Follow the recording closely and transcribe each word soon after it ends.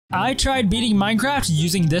I tried beating Minecraft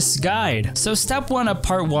using this guide. So step 1 of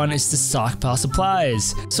part 1 is to stockpile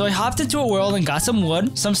supplies. So I hopped into a world and got some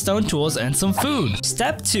wood, some stone tools, and some food.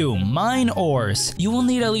 Step 2, mine ores. You will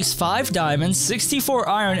need at least 5 diamonds, 64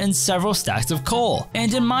 iron, and several stacks of coal.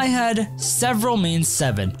 And in my head, several means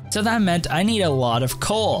 7. So that meant I need a lot of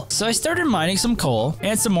coal. So I started mining some coal,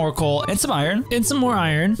 and some more coal, and some iron, and some more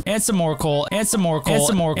iron, and some more coal, and some more coal, and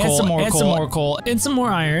some more coal, and some more coal, and some more coal, and some more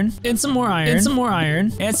iron, and some more iron, and some more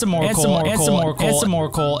iron, and some more coal, and some more coal, and some more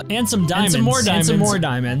coal, and some diamonds, and some more diamonds, and some more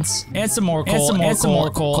diamonds, and some more coal, and some more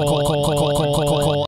coal,